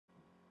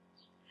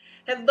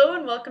Hello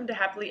and welcome to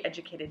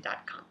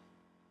happilyeducated.com.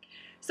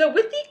 So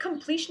with the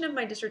completion of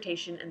my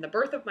dissertation and the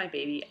birth of my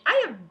baby,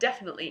 I have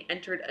definitely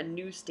entered a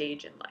new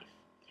stage in life.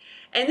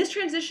 And this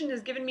transition has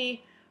given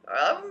me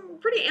a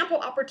pretty ample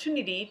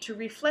opportunity to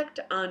reflect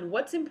on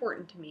what's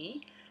important to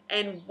me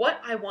and what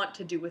I want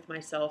to do with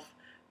myself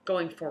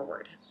going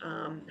forward,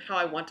 how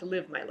I want to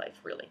live my life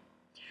really.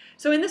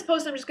 So in this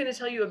post, I'm just going to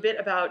tell you a bit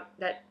about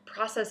that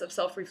process of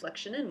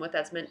self-reflection and what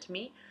that's meant to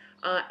me,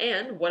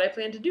 and what I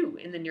plan to do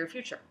in the near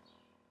future.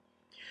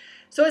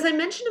 So as I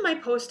mentioned in my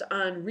post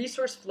on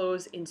resource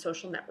flows in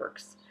social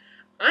networks,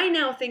 I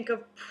now think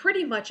of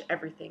pretty much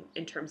everything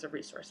in terms of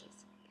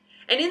resources.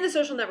 And in the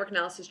social network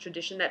analysis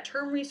tradition, that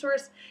term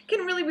resource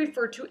can really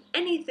refer to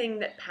anything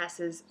that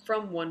passes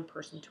from one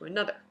person to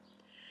another.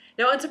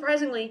 Now,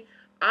 unsurprisingly,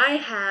 I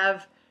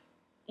have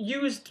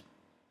used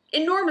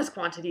enormous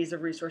quantities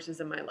of resources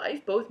in my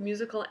life, both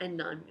musical and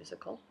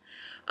non-musical.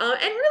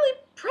 And really,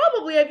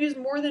 probably I've used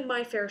more than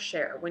my fair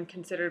share when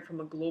considered from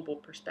a global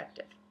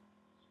perspective.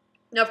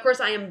 Now, of course,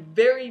 I am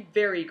very,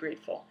 very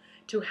grateful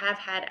to have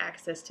had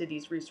access to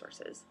these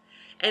resources.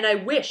 And I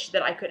wish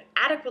that I could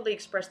adequately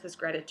express this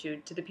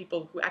gratitude to the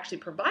people who actually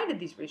provided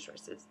these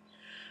resources.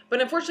 But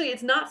unfortunately,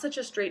 it's not such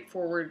a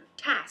straightforward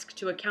task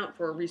to account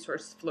for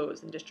resource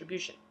flows and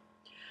distribution.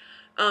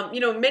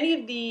 Many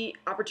of the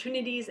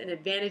opportunities and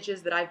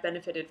advantages that I've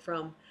benefited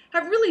from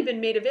have really been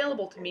made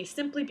available to me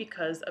simply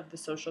because of the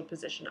social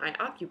position I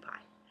occupy.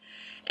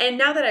 And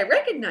now that I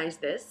recognize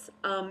this,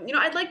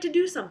 I'd like to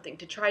do something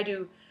to try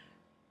to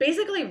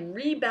basically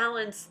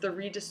rebalance the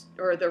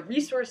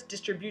resource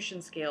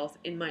distribution scales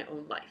in my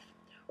own life.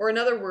 Or in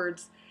other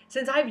words,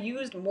 since I've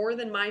used more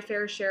than my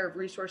fair share of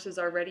resources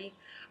already,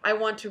 I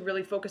want to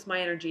really focus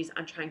my energies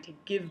on trying to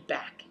give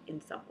back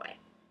in some way.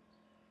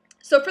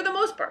 So for the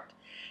most part,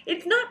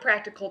 it's not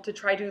practical to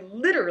try to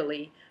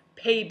literally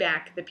pay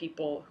back the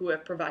people who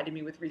have provided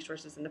me with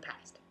resources in the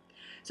past.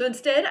 So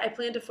instead, I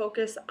plan to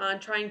focus on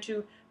trying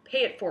to pay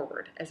it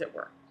forward, as it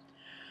were.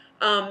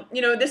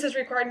 This has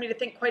required me to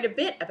think quite a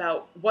bit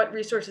about what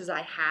resources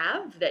I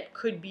have that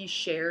could be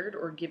shared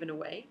or given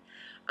away,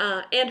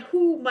 and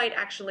who might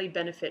actually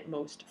benefit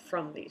most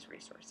from these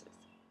resources.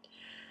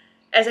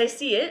 As I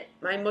see it,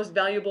 my most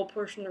valuable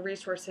portion of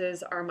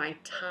resources are my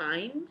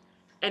time,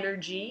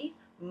 energy,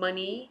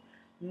 money,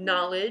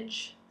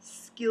 knowledge,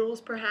 skills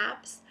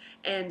perhaps,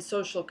 and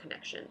social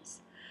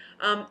connections.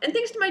 And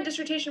thanks to my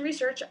dissertation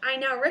research, I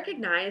now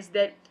recognize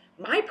that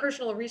my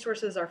personal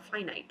resources are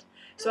finite.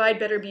 So I'd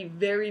better be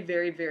very,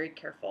 very, very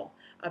careful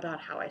about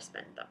how I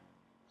spend them.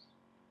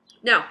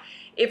 Now,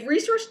 if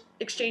resource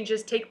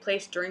exchanges take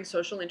place during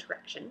social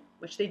interaction,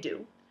 which they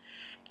do,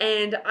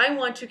 and I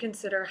want to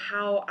consider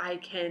how I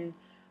can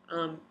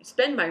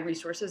spend my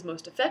resources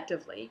most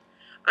effectively,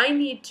 I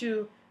need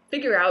to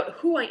figure out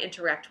who I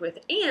interact with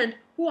and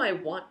who I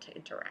want to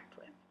interact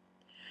with.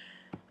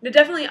 Now,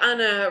 definitely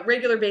on a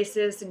regular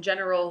basis, in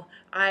general,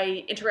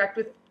 I interact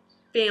with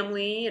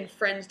family and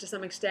friends to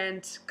some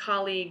extent,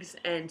 colleagues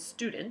and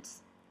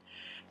students.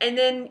 And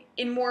then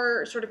in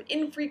more sort of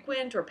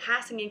infrequent or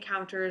passing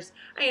encounters,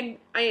 I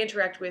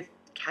interact with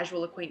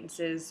casual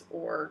acquaintances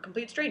or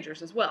complete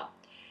strangers as well.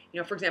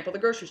 For example, the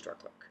grocery store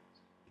clerk.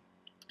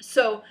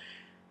 So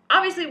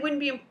obviously it wouldn't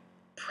be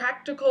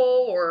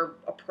practical or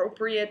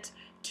appropriate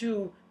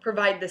to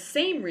provide the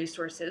same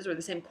resources or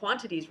the same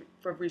quantities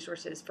of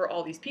resources for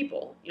all these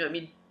people.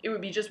 It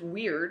would be just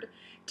weird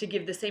to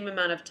give the same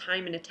amount of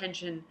time and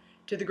attention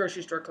to the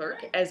grocery store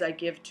clerk as I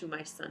give to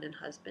my son and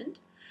husband.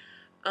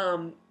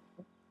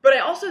 But I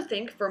also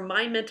think for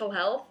my mental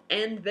health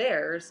and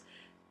theirs,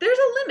 there's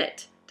a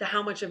limit to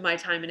how much of my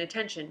time and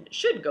attention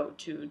should go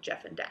to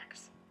Jeff and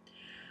Dax.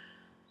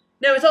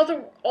 Now, it's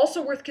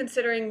also worth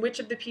considering which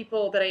of the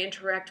people that I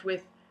interact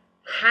with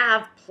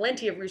have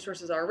plenty of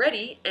resources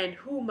already and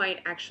who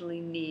might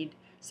actually need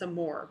some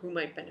more, who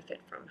might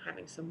benefit from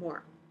having some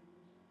more.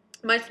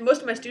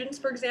 Most of my students,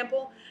 for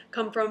example,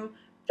 come from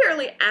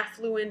fairly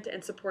affluent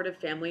and supportive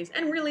families,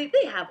 and really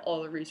they have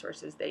all the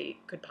resources they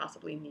could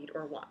possibly need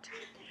or want.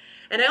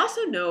 And I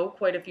also know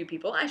quite a few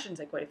people, I shouldn't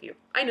say quite a few,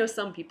 I know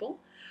some people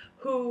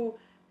who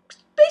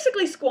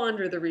basically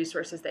squander the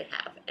resources they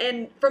have.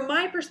 And from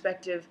my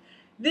perspective,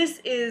 this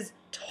is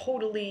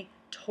totally,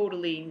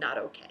 totally not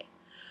okay.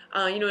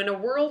 In a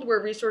world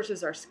where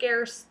resources are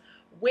scarce,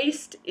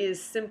 waste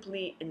is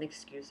simply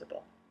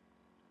inexcusable.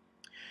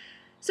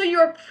 So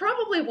you're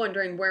probably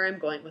wondering where I'm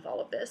going with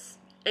all of this.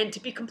 And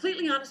to be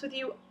completely honest with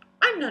you,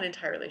 I'm not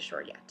entirely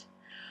sure yet.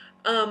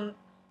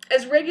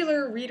 As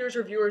regular readers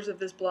or viewers of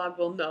this blog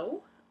will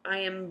know, I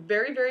am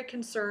very, very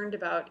concerned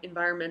about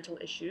environmental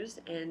issues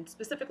and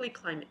specifically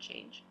climate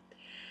change.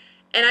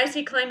 And I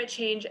see climate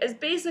change as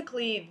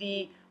basically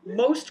the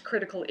most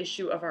critical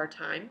issue of our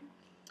time.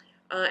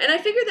 And I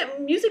figure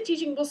that music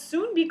teaching will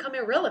soon become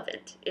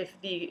irrelevant if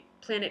the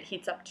planet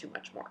heats up too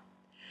much more.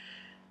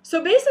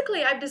 So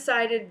basically, I've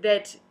decided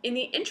that in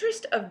the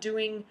interest of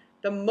doing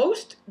the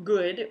most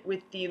good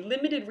with the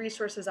limited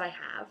resources I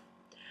have,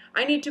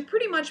 I need to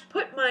pretty much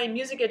put my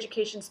music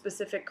education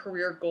specific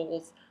career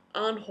goals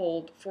on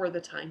hold for the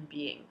time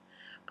being,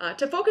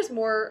 to focus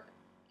more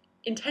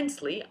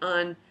intensely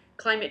on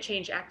climate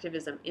change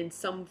activism in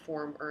some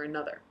form or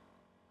another.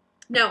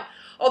 Now,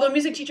 although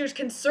music teachers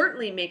can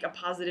certainly make a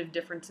positive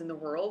difference in the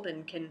world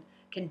and can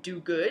do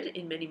good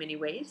in many, many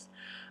ways,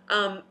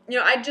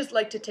 I'd just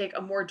like to take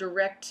a more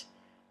direct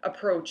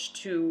approach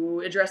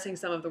to addressing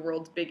some of the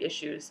world's big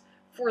issues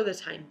for the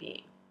time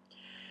being.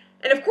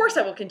 And of course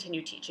I will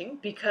continue teaching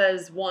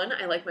because, one,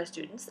 I like my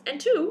students,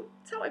 and two,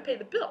 it's how I pay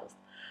the bills.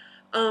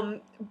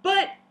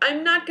 But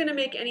I'm not going to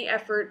make any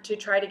effort to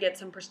try to get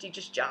some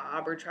prestigious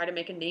job or try to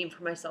make a name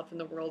for myself in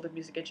the world of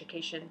music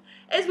education,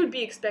 as would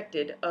be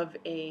expected of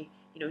a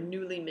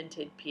newly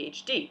minted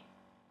PhD.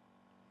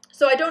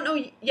 So I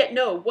don't yet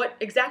know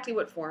exactly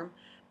what form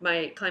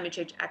my climate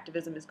change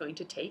activism is going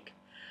to take.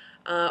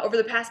 Over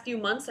the past few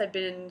months, I've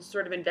been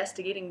sort of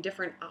investigating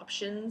different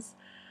options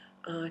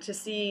to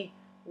see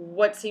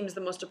what seems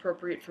the most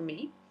appropriate for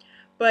me.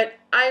 But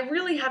I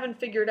really haven't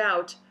figured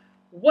out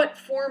what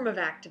form of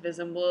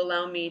activism will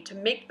allow me to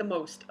make the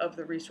most of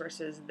the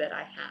resources that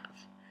I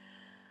have.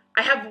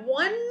 I have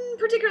one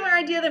particular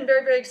idea that I'm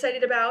very, very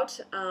excited about,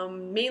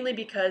 mainly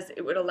because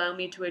it would allow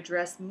me to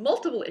address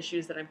multiple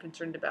issues that I'm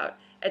concerned about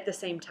at the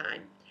same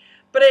time.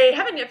 But I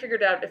haven't yet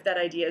figured out if that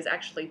idea is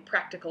actually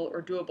practical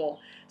or doable,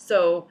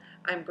 so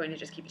I'm going to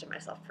just keep it to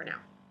myself for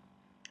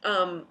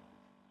now.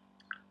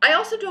 I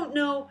also don't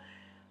know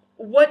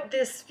what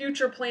this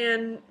future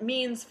plan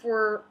means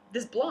for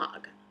this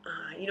blog.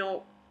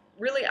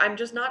 Really, I'm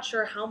just not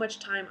sure how much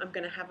time I'm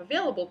going to have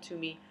available to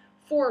me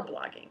for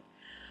blogging.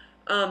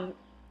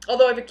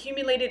 Although I've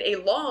accumulated a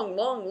long,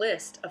 long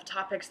list of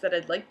topics that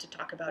I'd like to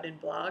talk about in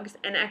blogs,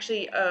 and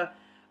actually a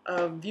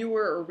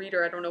viewer or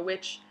reader, I don't know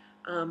which,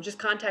 just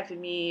contacted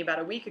me about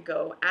a week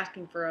ago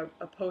asking for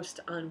a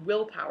post on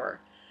willpower.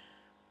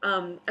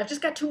 I've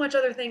just got too many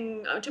other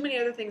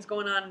things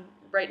going on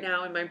right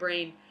now in my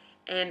brain,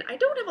 and I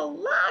don't have a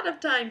lot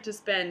of time to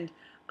spend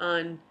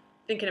on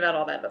thinking about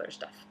all that other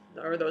stuff,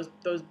 or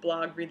those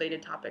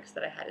blog-related topics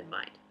that I had in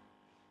mind.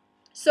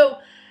 So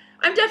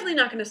I'm definitely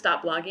not going to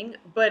stop blogging,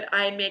 but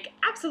I make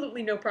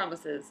absolutely no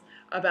promises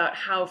about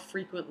how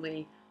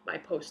frequently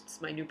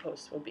my new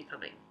posts will be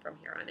coming from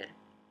here on in.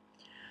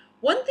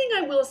 One thing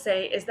I will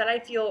say is that I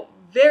feel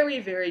very,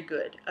 very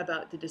good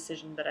about the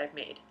decision that I've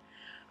made.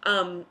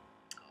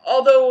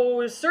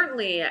 Although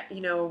certainly,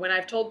 when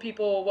I've told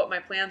people what my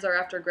plans are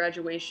after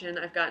graduation,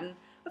 I've gotten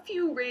a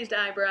few raised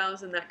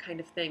eyebrows and that kind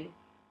of thing.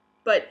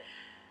 But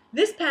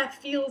this path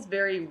feels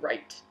very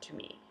right to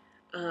me.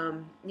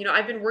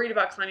 I've been worried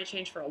about climate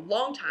change for a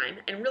long time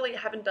and really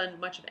haven't done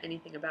much of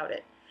anything about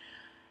it.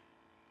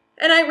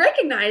 And I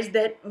recognize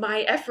that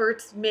my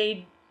efforts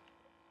may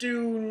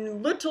do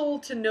little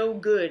to no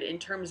good in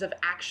terms of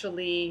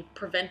actually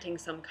preventing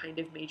some kind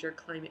of major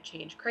climate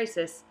change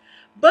crisis,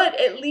 but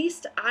at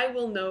least I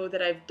will know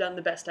that I've done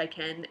the best I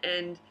can,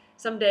 and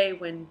someday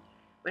when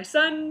my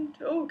son,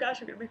 oh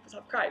gosh, I'm going to make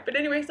myself cry, but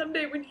anyway,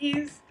 someday when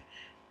he's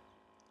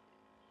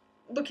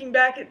looking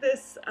back at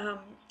this,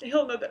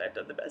 he'll know that I've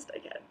done the best I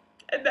can,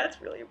 and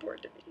that's really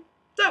important to me.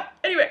 So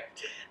anyway,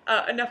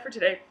 enough for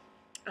today.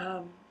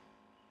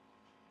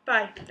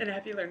 Bye, and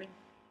happy learning.